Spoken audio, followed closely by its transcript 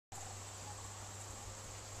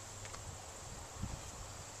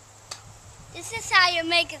This is how you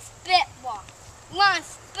make a spitball. You want to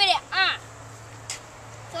spit it on.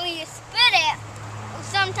 So when you spit it, it'll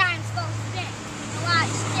sometimes go spin. A lot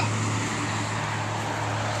of stick.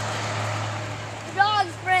 The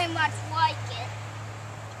dogs pretty much like it.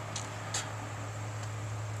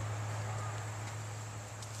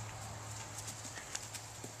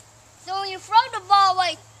 So when you throw the ball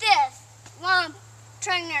like this, you want to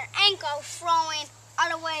turn your ankle throwing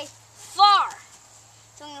all the way far.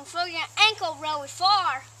 So when you throw your ankle really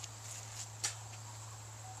far,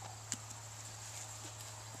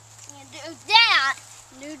 you do that,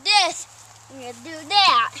 do this, and you do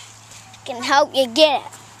that, it can help you get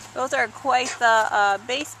it. Those are quite the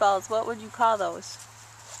baseballs. What would you call those?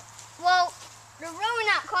 Well, they're really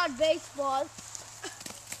not called baseballs.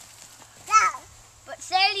 Yeah. But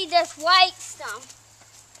Sadie just likes them.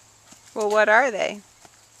 Well, what are they?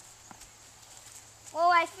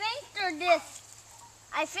 Well, I think they're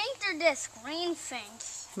this green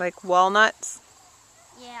things. Like walnuts?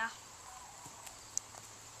 Yeah.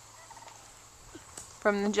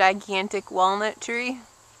 From the gigantic walnut tree?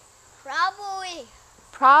 Probably.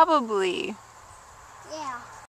 Probably. Yeah.